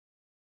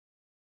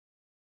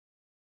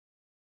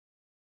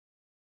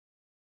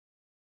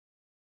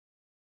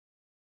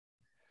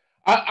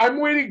I'm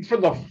waiting for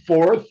the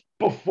fourth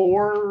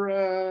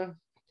before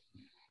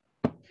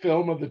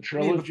film of the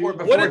trilogy.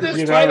 What did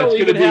this title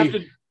even have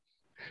to?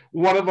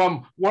 One of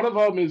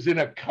them is in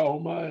a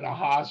coma in a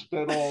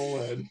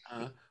hospital, and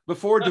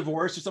before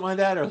divorce or something like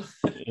that. Or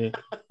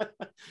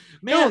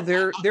man,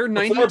 no, they're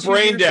 92 years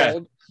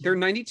old. They're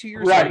 92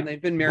 years old, and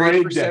they've been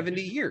married for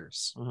 70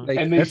 years. Like,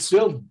 and they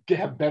still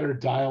have better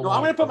dialogue. No,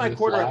 I'm going to put my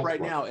quarter up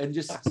right now and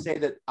just say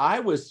that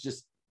I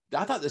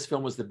thought this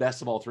film was the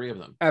best of all three of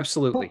them.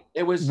 Absolutely,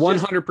 it was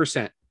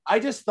 100%. I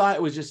just thought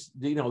it was just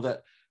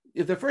that.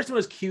 If the first one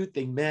was cute,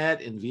 they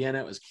met in Vienna,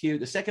 it was cute.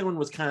 The second one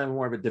was kind of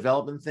more of a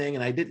development thing,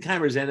 and I did kind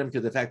of resent them because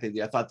of the fact that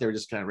I thought they were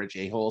just kind of rich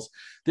a-holes.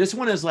 This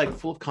one is like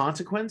full of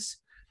consequence,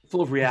 full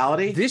of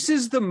reality. This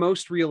is the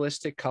most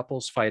realistic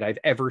couples fight I've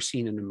ever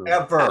seen in a movie.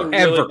 Ever.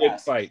 Really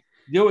good fight.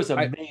 It was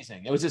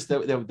amazing. It was just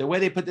the way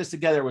they put this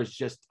together was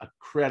just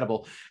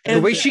incredible. And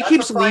the way she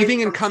keeps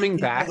leaving and coming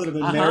back. That have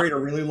been married a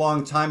really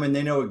long time, and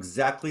they know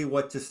exactly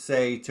what to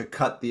say to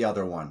cut the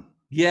other one.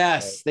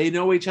 Yes, they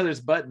know each other's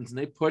buttons and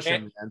they push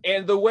them.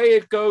 And the way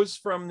it goes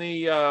from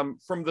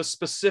the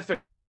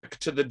specific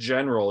to the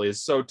general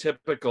is so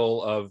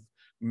typical of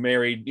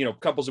married,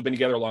 couples who've been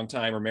together a long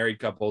time or married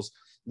couples,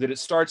 that it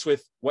starts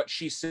with what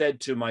she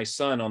said to my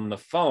son on the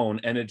phone,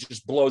 and it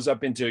just blows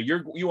up into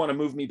you want to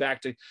move me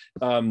back to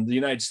the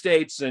United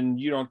States, and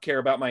you don't care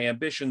about my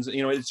ambitions.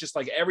 It's just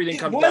like everything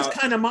comes out. It was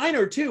kind of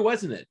minor too,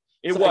 wasn't it?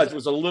 It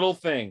was a little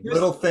thing.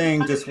 Little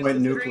thing just went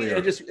nuclear.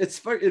 It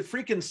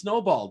freaking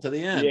snowballed to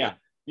the end.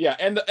 Yeah,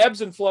 and the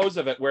ebbs and flows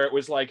of it, where it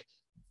was like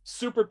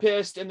super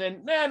pissed, and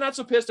then not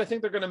so pissed. I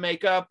think they're going to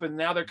make up, and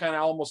now they're kind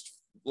of almost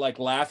like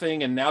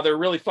laughing, and now they're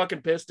really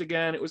fucking pissed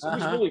again. It was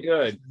really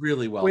good,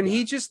 really well. When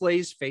he just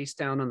lays face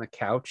down on the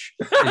couch,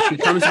 and she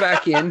comes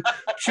back in,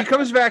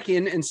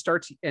 and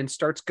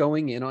starts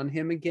going in on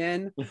him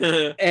again,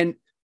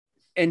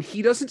 and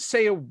he doesn't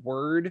say a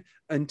word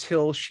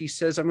until she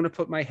says, "I'm going to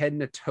put my head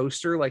in a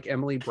toaster like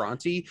Emily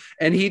Bronte,"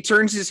 and he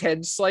turns his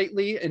head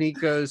slightly, and he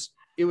goes,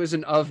 "It was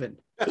an oven."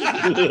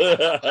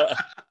 That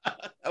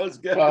was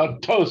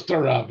good.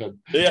 Toaster oven.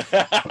 Yeah.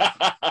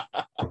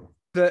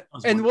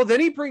 Then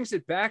he brings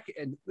it back,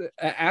 and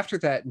after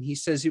that, and he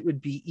says it would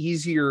be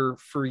easier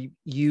for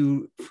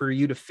you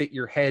to fit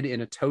your head in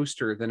a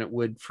toaster than it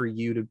would for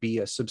you to be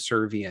a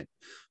subservient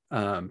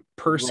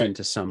person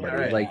to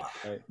somebody.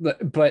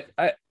 But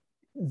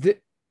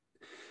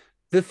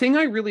the thing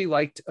I really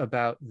liked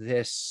about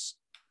this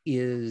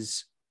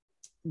is,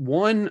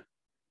 one,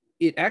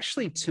 it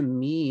actually, to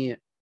me,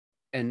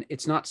 and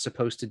it's not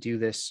supposed to do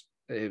this.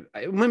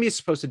 Maybe it's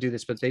supposed to do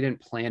this, but they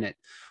didn't plan it.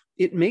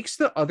 It makes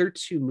the other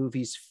two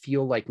movies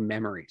feel like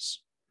memories.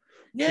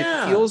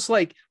 Yeah. It feels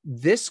like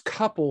this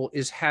couple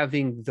is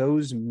having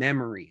those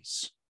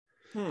memories.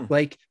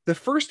 Like the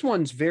first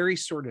one's very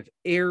sort of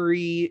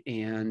airy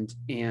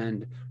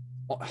and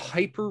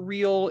hyper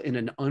real in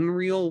an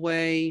unreal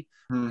way.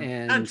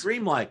 And not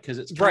dreamlike, because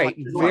it's right, like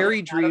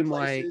very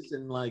dreamlike.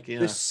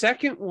 And the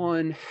second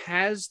one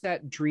has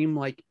that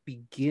dreamlike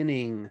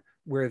beginning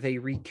where they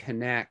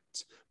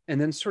reconnect,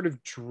 and then sort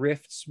of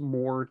drifts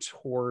more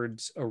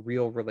towards a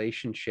real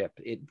relationship.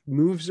 It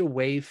moves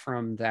away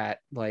from that,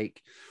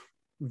 like,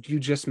 you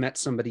just met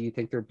somebody, you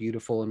think they're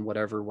beautiful and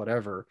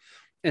whatever.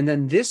 And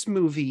then this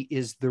movie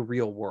is the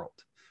real world.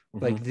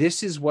 Like,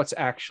 this is what's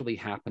actually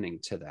happening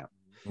to them.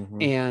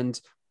 And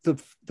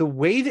the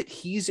way that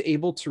he's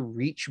able to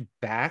reach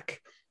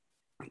back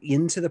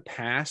into the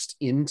past,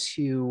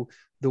 into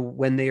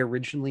when they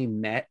originally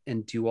met,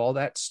 and do all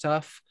that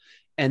stuff,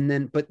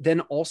 but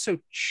then also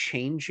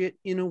change it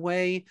in a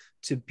way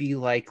to be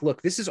like,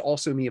 look, this is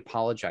also me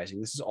apologizing.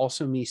 This is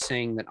also me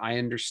saying that I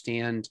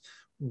understand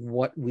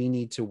what we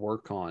need to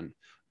work on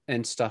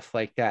and stuff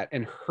like that.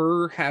 And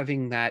her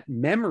having that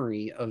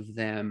memory of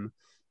them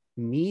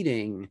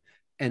meeting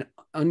and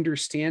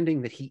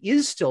understanding that he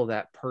is still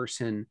that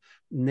person.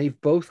 And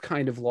they've both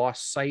kind of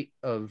lost sight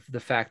of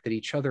the fact that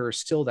each other are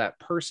still that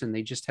person.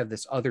 They just have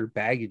this other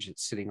baggage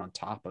that's sitting on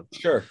top of them.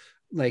 Sure.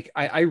 Like,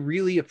 I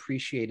really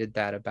appreciated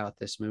that about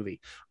this movie.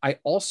 I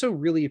also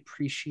really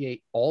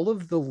appreciate all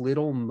of the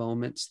little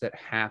moments that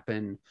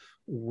happen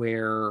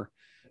where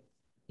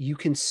you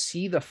can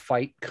see the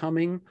fight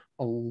coming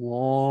a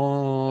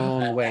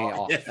long way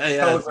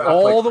off.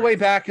 All the way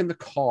back in the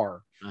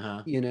car.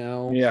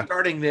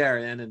 Starting there,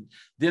 and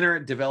dinner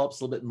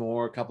develops a little bit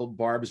more. A couple of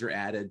barbs are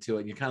added to it,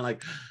 and you're kind of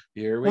like,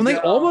 here we go. They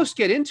almost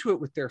get into it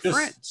with their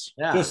friends.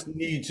 Just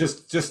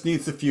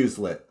needs the fuse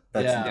lit.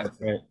 That's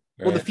right.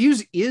 Well, the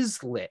fuse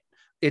is lit.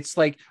 It's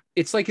like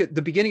at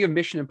the beginning of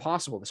Mission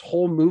Impossible. This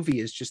whole movie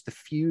is just the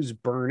fuse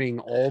burning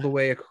all the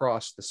way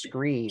across the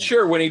screen.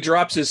 Sure, when he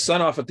drops his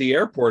son off at the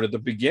airport at the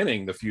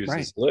beginning, the fuse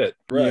is lit.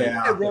 Right.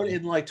 Yeah. I wrote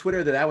in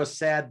Twitter that I was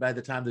sad by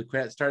the time the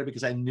credits started,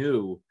 because I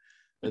knew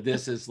that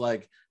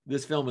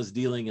this film is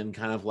dealing in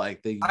kind of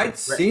like the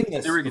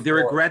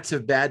regrets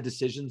of bad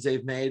decisions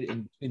they've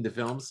made in the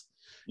films.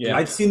 Yeah,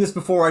 I'd seen this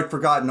before. I'd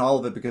forgotten all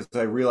of it because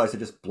I realized I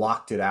just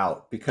blocked it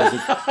out because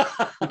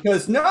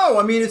no,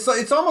 I mean,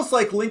 it's almost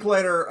like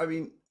Linklater. I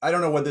mean, I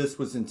don't know whether this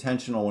was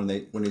intentional when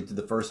they did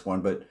the first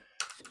one, but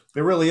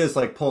It really is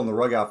like pulling the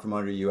rug out from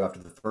under you after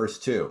the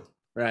first two.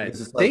 Right.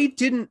 It's They like,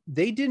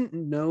 didn't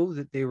know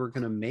that they were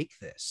going to make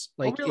this.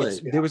 Like, really?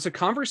 there was a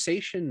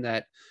conversation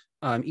that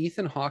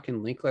Ethan Hawke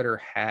and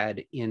Linklater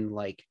had in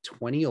like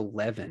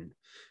 2011,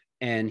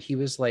 and he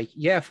was like,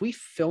 "Yeah, if we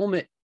film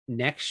it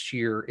next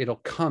year, it'll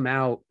come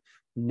out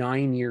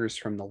 9 years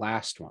from the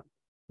last one."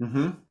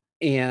 mm-hmm.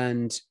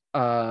 And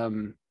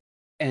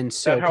and Is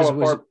so that how because it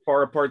was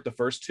far apart the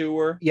first two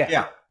were?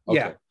 yeah.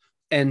 Okay.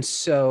 And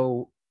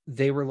so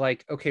they were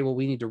like, okay, well,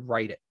 we need to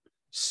write it.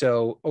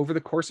 So over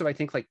the course of, I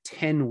think, like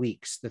 10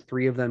 weeks, the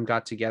three of them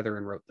got together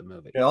and wrote the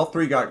movie. Yeah, all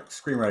three got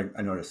screenwriting,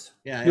 I noticed.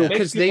 Yeah, You know, yeah.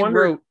 because Makes me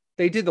wonder-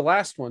 they did the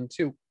last one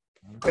too.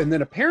 And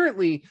then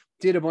apparently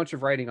did a bunch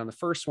of writing on the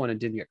first one and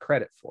didn't get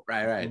credit for it.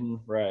 Right, right.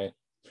 Right.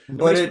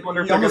 But Makes me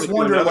wonder if you they're almost gonna do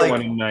wonder, another like,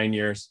 one in 9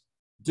 years.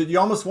 did you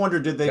almost wonder,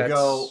 did they go,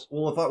 That's-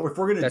 well, if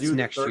we're going to that's do the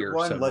next third year,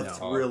 one, so let's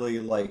no. really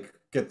like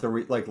get the,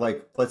 like,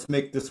 let's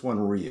make this one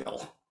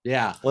real.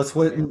 Yeah. Let's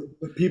let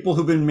people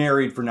who've been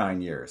married for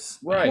 9 years.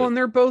 Right. Well, and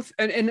they're both,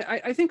 and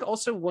I think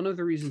also one of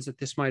the reasons that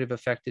this might have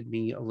affected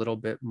me a little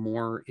bit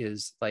more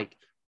is like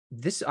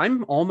this,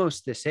 I'm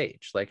almost this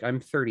age, like I'm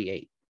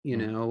 38, you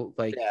know,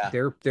 like Yeah.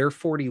 they're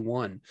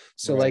 41.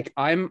 So Right. like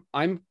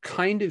I'm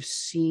kind of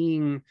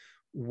seeing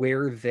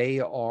where they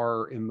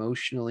are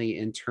emotionally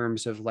in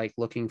terms of like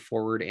looking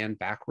forward and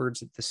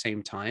backwards at the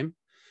same time,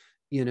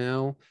 you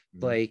know,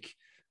 Mhm. like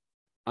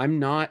I'm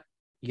not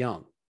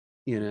young,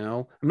 you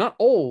know, I'm not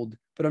old,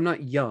 but I'm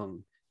not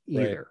young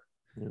Right. either.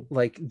 Yeah.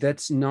 Like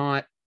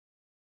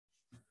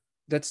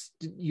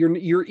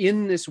you're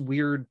in this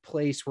weird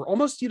place where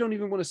almost you don't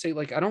even want to say,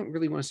 like, I don't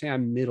really want to say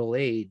I'm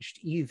middle-aged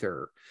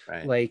either.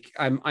 Right. Like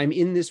I'm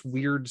in this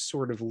weird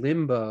sort of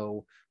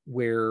limbo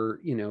where,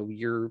 you know,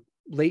 your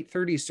late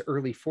 30s to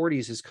early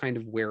 40s is kind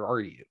of, where are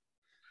you?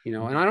 You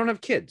know, and I don't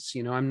have kids,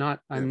 you know, I'm not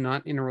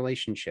in a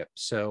relationship.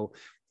 So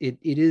it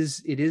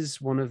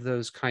is one of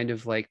those kind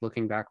of like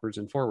looking backwards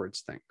and forwards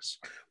things.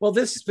 Well,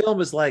 this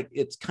film is like,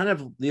 it's kind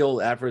of the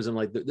old aphorism,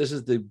 like this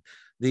is the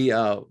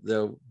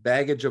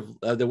baggage of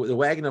the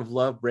wagon of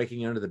love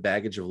breaking under the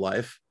baggage of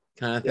life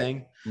kind of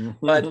thing.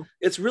 But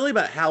it's really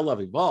about how love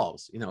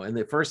evolves. You know, in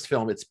the first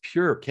film, it's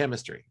pure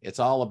chemistry. It's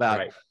all about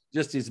Right.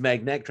 just these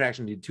magnetic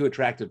attraction to two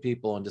attractive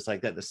people and just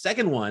like that. The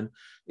second one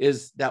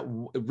is that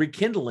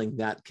rekindling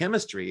that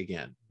chemistry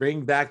again,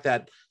 bring back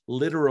that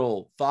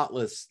literal,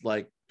 thoughtless,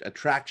 like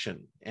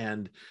attraction.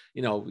 And,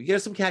 you know, you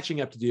have some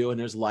catching up to do, and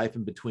there's life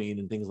in between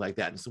and things like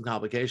that, and some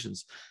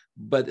complications,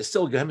 but it's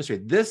still chemistry.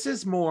 This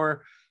is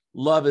more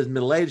love is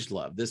middle-aged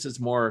love. This is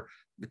more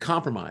the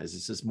compromise.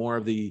 This is more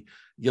of the,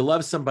 you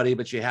love somebody,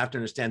 but you have to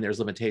understand there's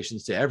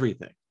limitations to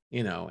everything,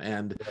 you know,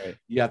 and Right.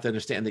 you have to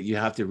understand that you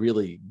have to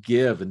really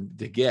give and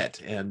to get.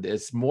 And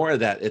it's more of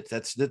that.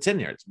 That's in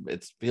here.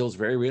 It feels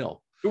very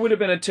real. It would have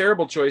been a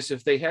terrible choice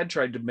if they had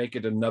tried to make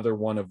it another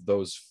one of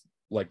those,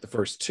 like the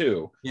first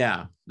two.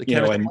 Yeah. The You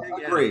know, chemistry,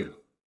 and- I agree.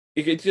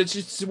 It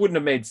just wouldn't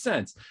have made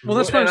sense. Well,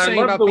 that's what And I'm I saying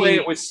love about the way being,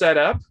 it was set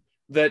up.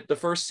 That the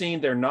first scene,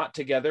 they're not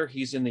together.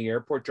 He's in the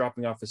airport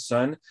dropping off his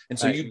son. And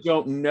so Right. you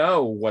don't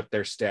know what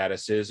their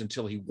status is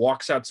until he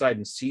walks outside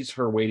and sees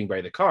her waiting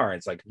by the car.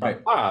 It's like, Right.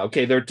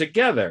 okay, they're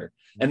together.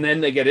 And then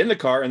they get in the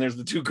car and there's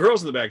the two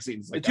girls in the back seat.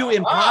 It's the like, two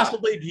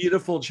impossibly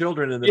beautiful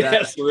children in the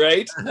Yes,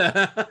 right.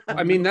 back.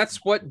 I mean,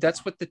 that's what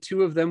the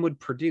two of them would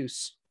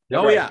produce.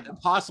 Oh Right. yeah,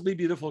 impossibly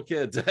beautiful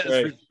kids. That's for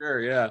Right. sure.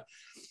 Yeah.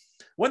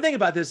 One thing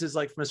about this is,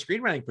 like, from a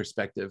screenwriting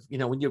perspective, you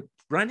know, when you're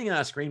writing a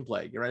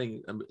screenplay, you're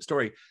writing a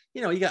story,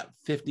 you know, you got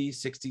 50,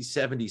 60,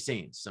 70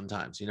 scenes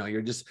sometimes, you know,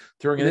 you're just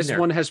throwing it And in this there.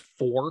 one has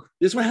 4.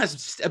 This one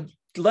has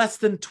less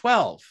than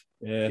 12.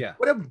 Yeah. Yeah.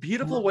 What a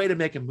beautiful way to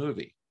make a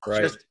movie.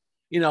 Right. Just,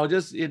 you know,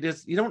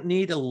 you don't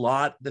need a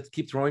lot that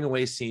keep throwing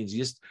away scenes.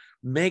 You just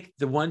make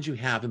the ones you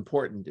have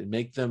important and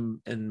make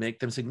them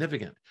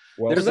significant.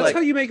 Well, There's That's like-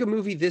 how you make a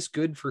movie this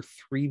good for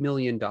 $3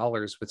 million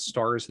with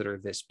stars that are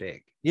this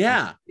big.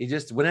 Yeah, he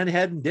just went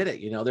ahead and did it.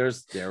 You know, there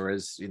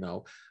was, you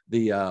know,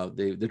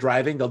 the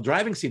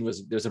driving scene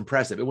was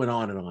impressive. It went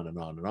on and on and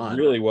on and on.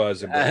 it really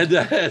was.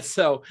 And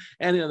so,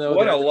 and you know,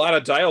 What a lot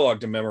of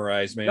dialogue to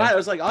memorize, man. I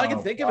was like, all I can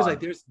Oh, think of is like,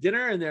 God. there's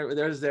dinner, and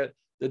there's the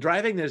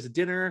driving, there's the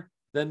dinner,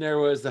 then there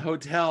was the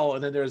hotel,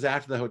 and then there was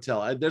after the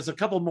hotel. There's a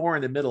couple more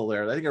in the middle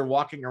there. I think they're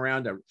walking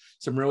around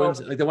some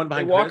ruins, like the one They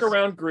behind. walk Chris.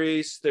 around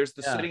Greece. There's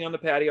the Yeah. sitting on the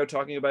patio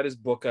talking about his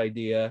book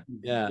idea.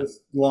 Yeah, This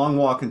long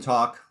walk and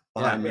talk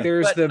behind me.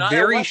 There's But the not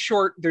very what-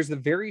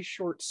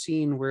 short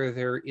scene where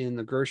they're in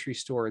the grocery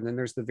store, and then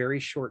there's the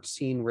very short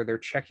scene where they're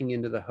checking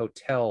into the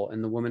hotel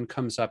and the woman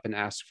comes up and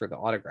asks for the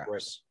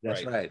autographs.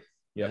 that's right.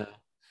 Yep. Yeah,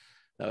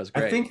 that was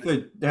great. I think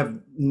they have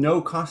no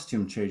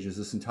costume changes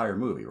this entire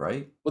movie,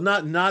 right? Well,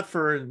 not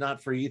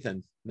for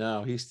Ethan.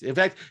 No, in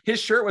fact, his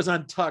shirt was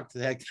untucked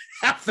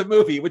half the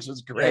movie, which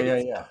was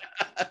great. Yeah.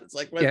 It's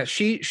like, what? Yeah,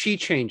 she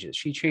changes.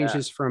 She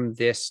changes from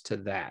this to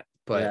that.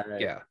 But Yeah,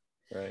 yeah.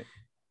 right. Right.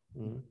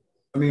 Mhm.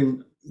 I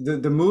mean,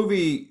 the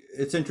movie,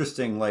 it's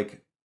interesting.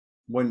 Like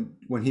when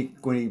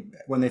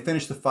they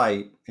finish the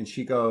fight and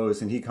she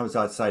goes and he comes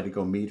outside to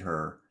go meet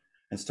her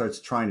and starts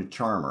trying to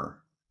charm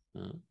her.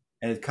 Mhm.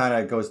 and it kind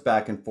of goes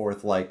back and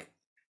forth. Like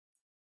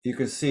you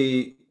can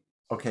see,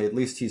 okay, at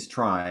least he's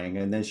trying,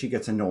 and then she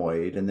gets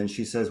annoyed, and then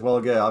she says,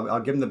 well, yeah, I'll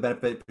give him the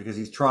benefit because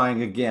he's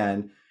trying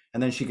again,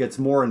 and then she gets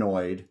more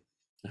annoyed,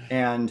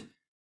 and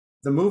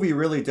the movie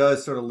really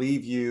does sort of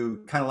leave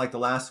you kind of like the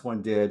last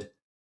one did.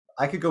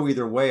 I could go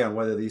either way on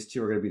whether these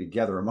two are going to be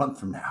together a month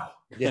from now.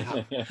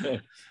 Yeah.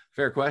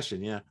 Fair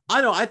question. Yeah.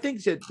 I know. I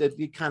think that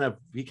he kind of,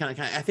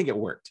 I think it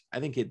worked. I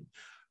think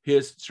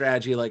his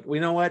strategy, like, well,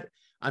 you know what?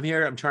 I'm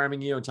here. I'm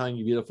charming you. I'm telling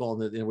you beautiful.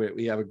 And that,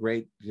 we have a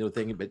great,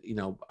 thing, but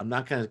I'm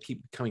not going to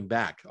keep coming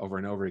back over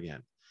and over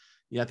again.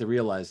 You have to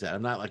realize that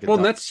I'm not like, well,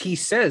 that's, he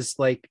says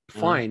like,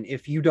 fine,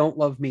 if you don't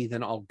love me,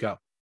 then I'll go.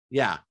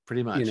 Yeah,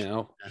 pretty much.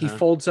 He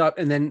folds up,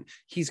 and then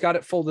he's got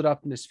it folded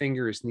up in his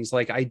fingers, and he's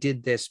like, I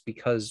did this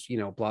because,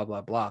 blah,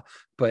 blah, blah.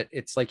 But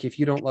it's like, if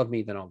you don't love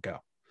me, then I'll go.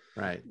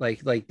 Right.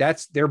 Like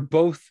that's, they're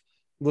both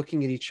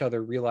looking at each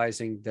other,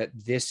 realizing that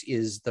this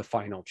is the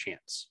final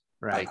chance.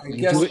 Right. Like,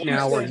 you do it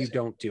now or you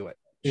don't do it.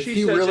 If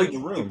he really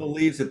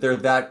believes that they're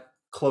that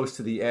close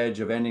to the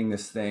edge of ending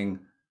this thing,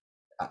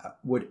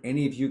 would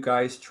any of you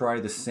guys try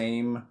the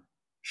same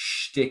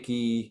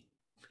shticky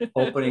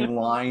opening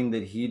line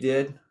that he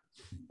did?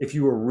 If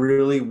you were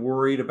really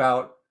worried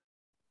about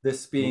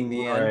this being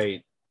the end,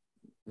 right.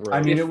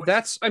 I mean,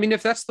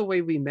 if that's the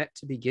way we met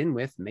to begin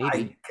with,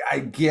 maybe. I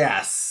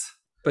guess.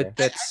 But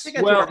that's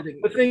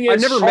the thing is,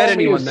 I've never met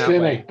anyone that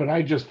way. But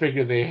I just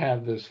figure they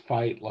have this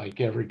fight like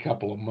every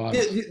couple of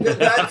months. You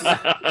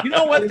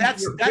know what?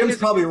 Jim's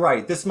probably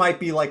right. This might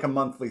be like a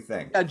monthly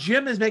thing.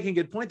 Jim is making a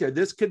good point there.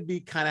 This could be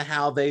kind of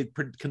how they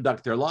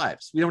conduct their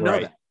lives. We don't know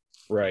that.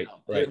 Right.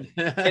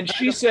 And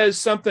she says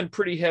something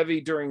pretty heavy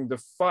during the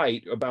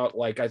fight about,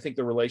 like, I think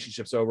the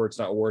relationship's over, it's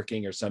not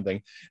working or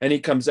something. And he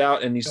comes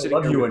out and he's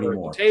sitting there at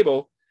the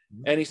table,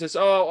 and he says,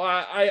 oh,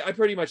 I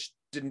pretty much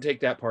didn't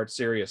take that part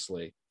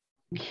seriously,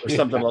 or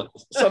something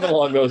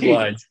along those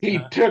lines. He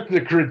took her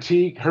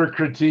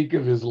critique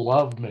of his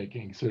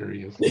lovemaking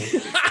seriously.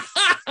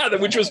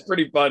 Which was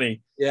pretty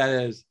funny. Yeah,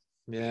 it is.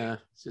 Yeah,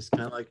 it's just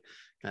kind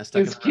of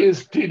stuck.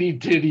 Kiss,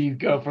 titty,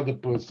 go for the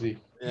pussy.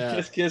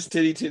 Yeah. Kiss,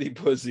 titty,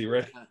 pussy,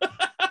 right?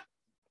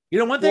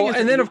 One thing,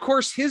 and then of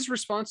course his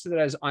response to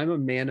that is, "I'm a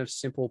man of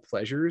simple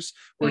pleasures,"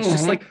 where it's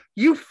just like,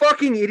 "You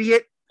fucking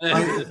idiot."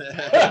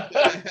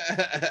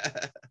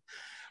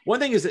 One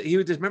thing is that he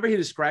was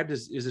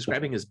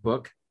describing his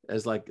book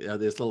as like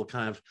this little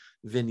kind of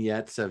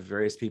vignettes of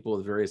various people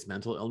with various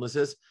mental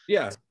illnesses.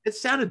 Yeah, it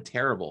sounded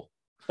terrible.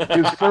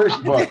 His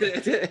first book.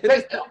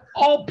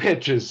 All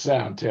pitches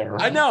sound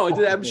terrible. I know.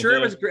 I'm sure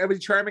it was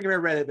charming if I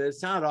read it, but it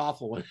sounded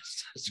awful when I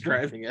was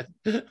describing it.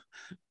 But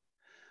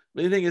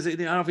the thing is, I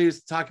don't know if he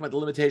was talking about the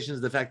limitations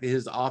of the fact that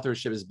his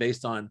authorship is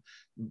based on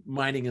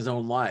minding his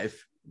own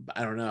life.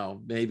 I don't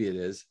know. Maybe it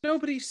is. No,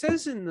 but he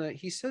says in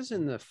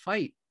the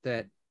fight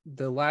that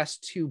the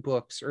last two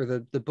books, or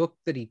the book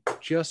that he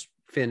just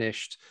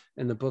finished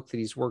and the book that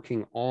he's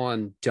working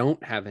on,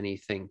 don't have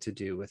anything to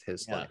do with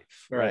his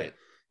life. Right.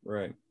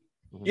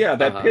 Yeah,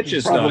 that pitch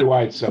is probably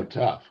why it's so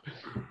tough.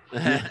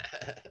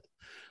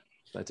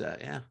 But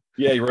yeah,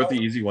 you wrote the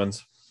easy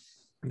ones.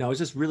 No, it's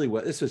just really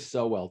this was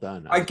so well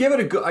done. I give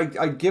it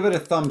a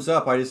thumbs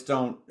up. I just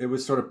don't. It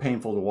was sort of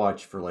painful to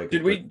watch for like. I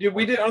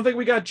don't think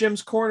we got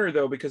Jim's corner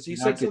though, because he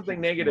said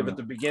something negative at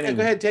the beginning. Yeah,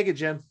 go ahead, take it,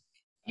 Jim.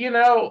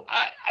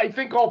 I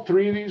think all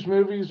three of these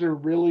movies are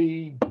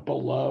really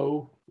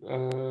below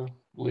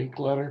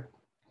Linklater.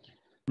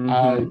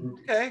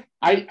 Okay.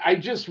 I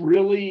just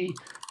really.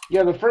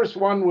 Yeah, the first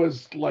one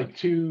was like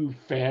too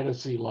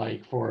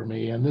fantasy-like for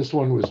me, and this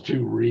one was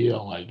too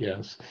real, I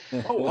guess.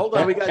 Oh, hold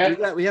on,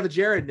 we have a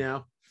Jared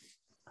now.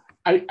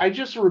 I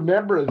just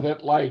remember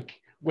that, like,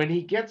 when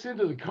he gets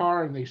into the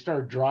car and they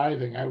start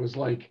driving, I was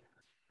like,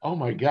 oh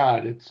my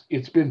God,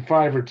 it's been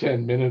 5 or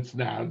 10 minutes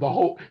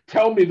now.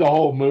 Tell me the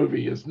whole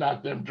movie is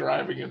not them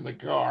driving in the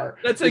car.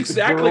 That's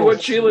exactly what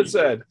Sheila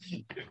said.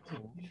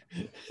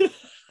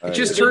 It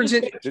just turns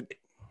into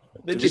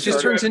It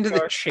just turns into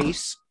the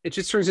chase. It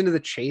just turns into the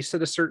chase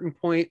at a certain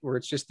point where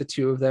it's just the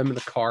two of them in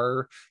the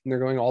car and they're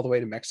going all the way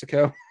to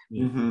Mexico.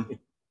 Mm-hmm.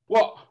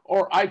 Well,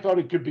 or I thought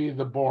it could be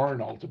the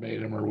Bourne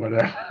ultimatum or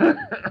whatever.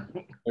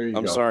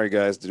 I'm sorry,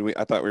 guys.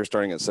 I thought we were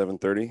starting at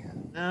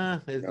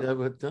 7:30.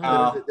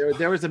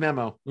 There was a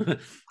memo.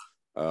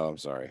 Oh, I'm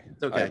sorry.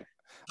 It's okay.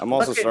 I'm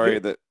also sorry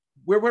that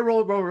we're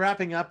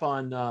wrapping up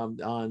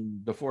on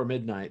before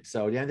midnight.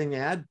 So, do you have anything to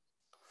add?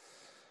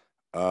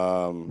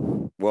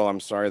 Well, I'm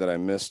sorry that I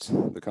missed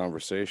the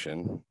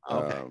conversation.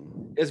 Okay.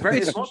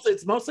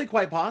 It's mostly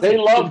quite positive. They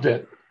loved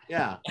it.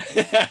 Yeah.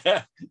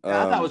 I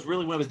thought it was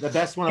really one of the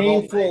best one of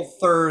all. Painful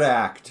third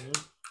act.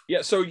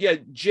 Yeah. So yeah,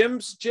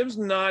 Jim's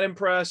not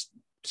impressed.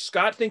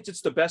 Scott thinks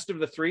it's the best of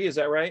the three. Is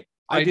that right?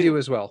 I do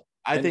as well.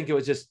 I think it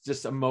was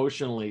just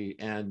emotionally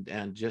and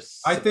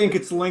just. I think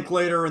it's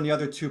Linklater and the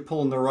other two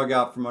pulling the rug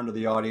out from under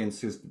the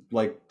audience, who's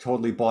like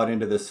totally bought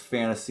into this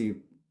fantasy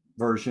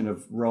version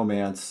of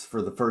romance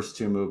for the first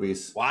two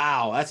movies.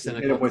 Wow, that's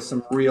cynical. Hit it with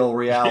some real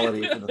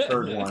reality for the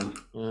third one.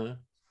 Uh-huh.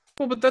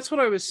 Well, but that's what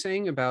I was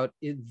saying about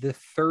the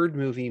third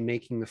movie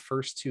making the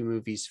first two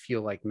movies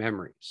feel like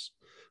memories.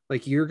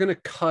 Like you're gonna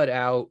cut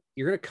out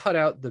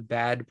the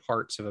bad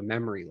parts of a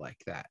memory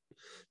like that.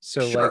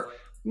 So like,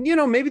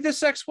 Sure. maybe the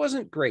sex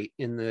wasn't great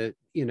in the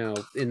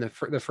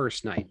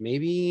first night.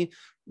 Maybe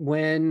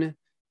when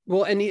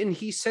and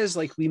he says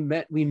like we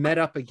met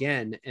up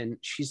again, and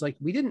she's like,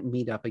 we didn't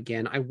meet up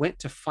again. I went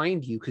to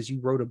find you because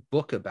you wrote a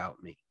book about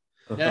me.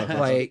 Yeah, that's a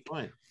Like, good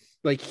point.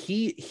 like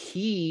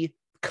he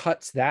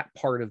cuts that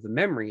part of the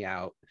memory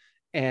out,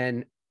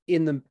 and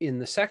in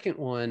the second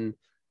one,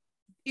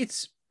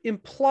 it's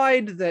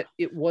implied that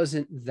it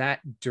wasn't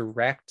that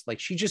direct. Like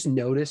she just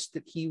noticed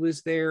that he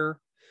was there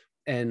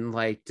and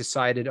like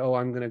decided, oh,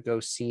 I'm gonna go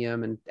see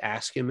him and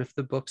ask him if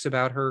the book's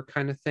about her,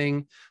 kind of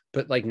thing.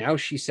 But like now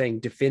she's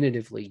saying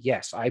definitively,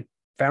 yes, I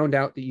found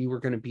out that you were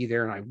going to be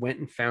there and I went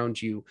and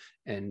found you,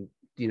 and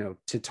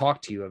to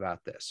talk to you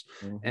about this.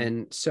 Mhm.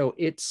 And so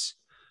it's,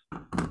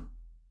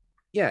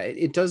 yeah,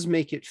 it does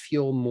make it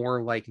feel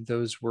more like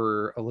those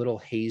were a little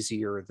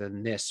hazier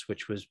than this,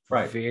 which was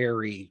Right.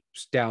 very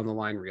down the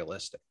line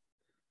realistic.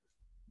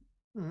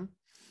 Mhm.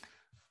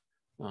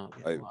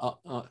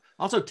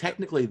 Also,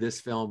 technically, this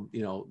film,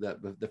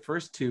 the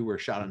first two were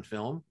shot on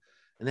film,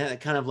 and then it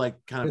kind of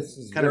This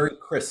is very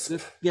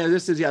crisp.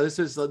 those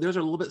are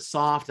a little bit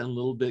soft and a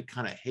little bit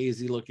kind of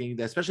hazy looking.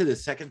 Especially the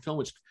second film,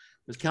 which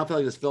was kind of felt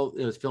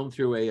like it was filmed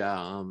through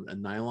a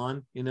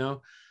nylon,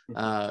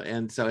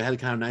 and so it had a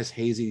kind of nice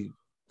hazy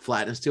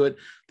flatness to it.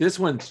 This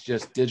one's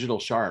just digital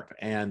sharp,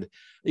 and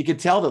you could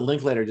tell that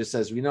Linklater just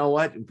says, you know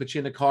what, we put you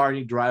in the car and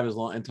you drive as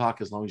long and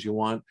talk as long as you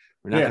want.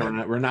 We're not going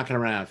to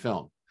run out of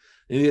film.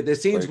 The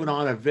scenes went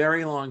on a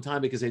very long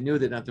time because they knew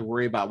they didn't have to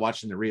worry about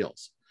watching the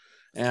reels.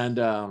 And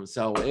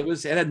so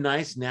it had a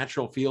nice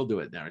natural feel to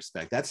it in that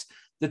respect. That's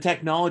the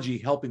technology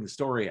helping the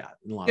story out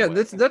in a lot of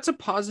ways. That's a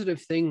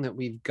positive thing that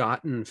we've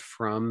gotten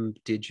from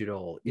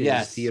digital, is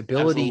Yes, the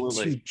ability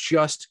absolutely. to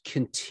just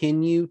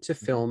continue to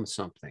film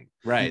something.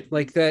 Right.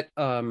 Like that,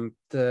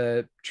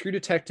 the True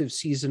Detective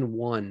season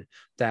 1,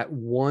 that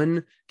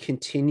one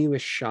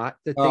continuous shot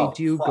that they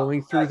do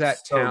going through that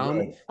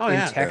town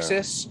in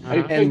Texas,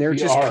 and they're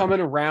just coming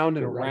around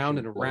and around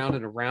and around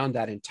and around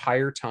that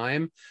entire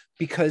time,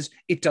 because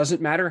it doesn't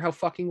matter how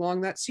fucking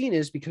long that scene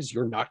is, because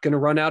you're not going to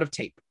run out of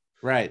tape.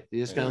 Right.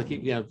 You just kind of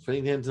keep,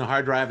 putting it into the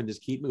hard drive and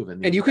just keep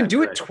moving. And you can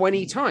do it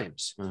 20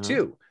 times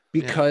too,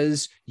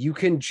 because you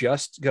can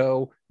just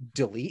go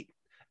delete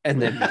and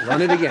then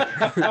run it again.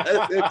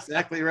 That's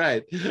exactly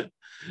right.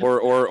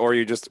 Or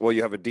you just,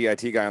 you have a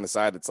DIT guy on the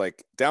side that's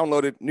like,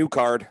 downloaded, new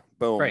card,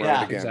 boom, right?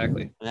 run it again.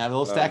 Exactly. And have a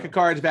little stack of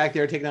cards back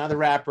there, taking out the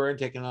wrapper and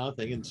taking out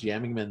the thing and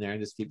jamming them in there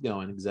and just keep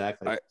going.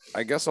 Exactly.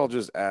 I guess I'll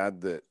just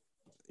add that,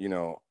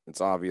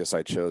 it's obvious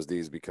I chose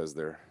these because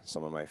they're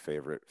some of my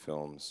favorite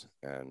films,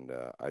 and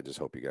I just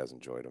hope you guys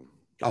enjoyed them.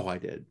 Oh, I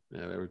did.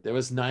 There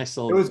was nice.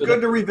 It was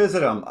good to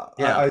revisit them.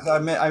 Yeah.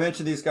 I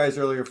mentioned these guys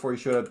earlier before you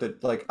showed up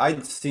that like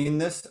I'd seen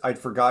this, I'd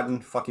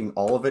forgotten fucking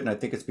all of it, and I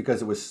think it's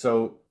because it was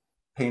so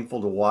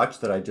painful to watch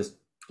that I just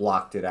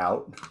blocked it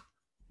out.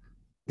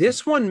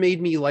 This one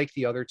made me like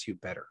the other two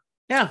better.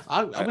 Yeah,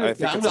 I'll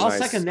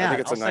second that. I think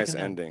it's a nice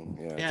ending.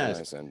 Yeah, it's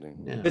a nice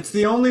ending. Yeah. It's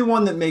the only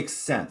one that makes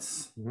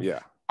sense. Yeah.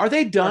 Are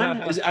they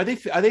done? Are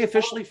they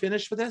officially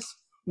finished with this?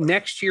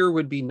 Next year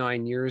would be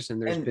 9 years,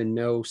 and there's been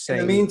no saying.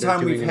 In the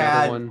meantime, we've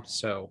had one.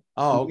 So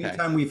in the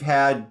meantime, we've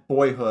had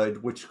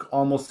Boyhood, which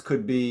almost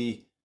could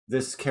be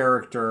this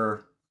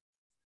character.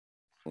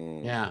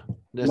 Yeah,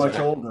 much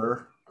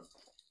older.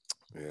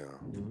 Yeah.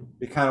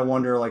 You kind of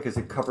wonder, like, is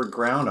it covered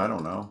ground? I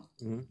don't know.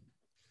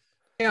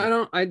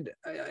 Yeah,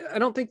 I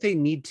don't think they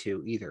need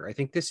to either. I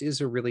think this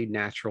is a really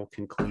natural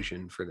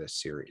conclusion for this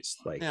series.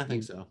 Like, yeah, I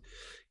think so.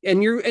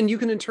 And you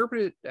can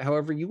interpret it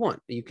however you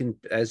want. You can,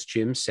 as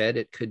Jim said,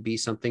 it could be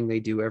something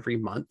they do every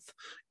month.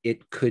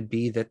 It could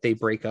be that they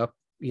break up,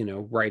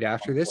 right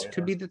after this. It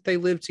could be that they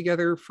live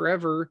together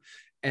forever,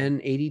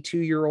 and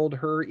 82-year-old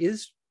her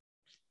is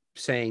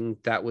saying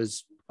that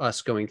was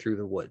us going through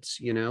the woods.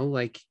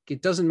 Like,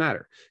 it doesn't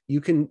matter.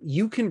 You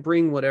can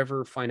bring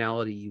whatever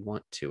finality you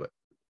want to it.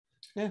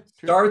 Yeah,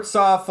 starts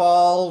off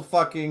all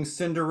fucking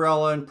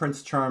Cinderella and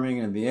Prince Charming,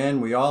 and in the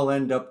end we all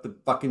end up the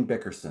fucking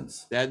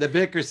Bickersons. Yeah, the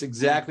Bickers,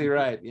 exactly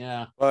right.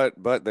 Yeah,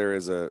 but there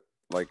is a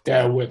with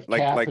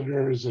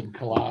catheters and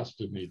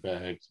colostomy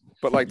bags.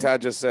 But like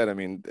Tad just said, I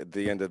mean, at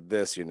the end of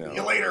this, See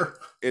you later.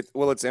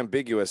 It's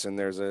ambiguous, and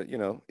there's a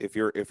if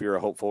you're a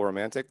hopeful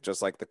romantic,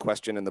 just like the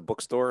question in the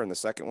bookstore in the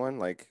second one,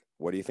 like,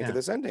 what do you think of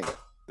this ending?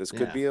 This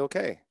could be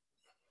okay.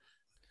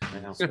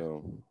 Yeah.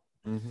 So.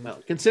 Well,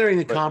 considering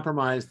the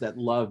compromise that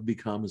love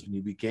becomes when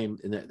you became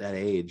in that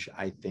age,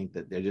 I think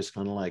that they're just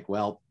kind of like,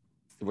 well,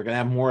 we're gonna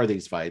have more of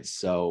these fights,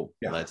 so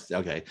let's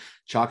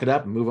chalk it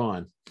up and move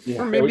on.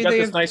 Or maybe we got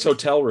this nice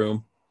hotel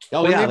room.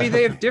 Oh, or maybe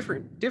they have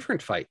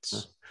different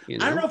fights. I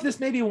don't know if this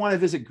made me want to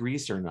visit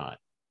Greece or not.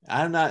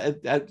 I'm not.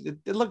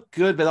 It looked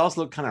good, but it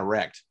also looked kind of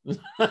wrecked. I'm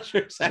not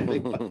sure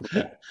exactly.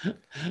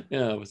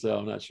 So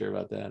I'm not sure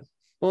about that.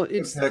 Well,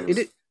 it's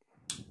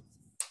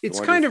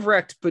kind of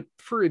wrecked, but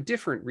for a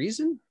different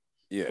reason.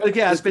 Yeah. But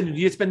yeah, it's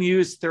been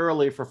used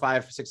thoroughly for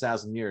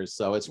 5,000-6,000 years,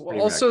 so it's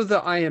pretty Also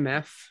the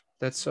IMF.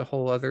 That's a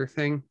whole other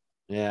thing.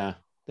 yeah,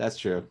 that's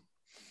true.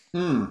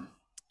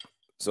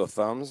 So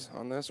thumbs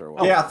on this or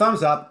what? Yeah,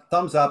 thumbs up.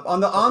 Thumbs up. On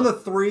the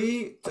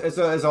 3 as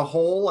a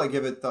whole, I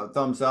give it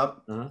thumbs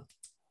up.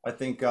 I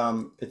think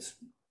it's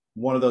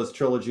one of those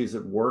trilogies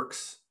that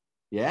works.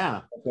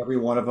 Yeah. Every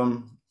one of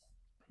them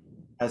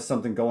has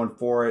something going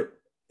for it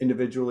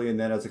individually, and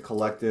then as a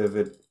collective,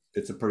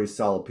 it's a pretty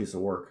solid piece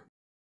of work.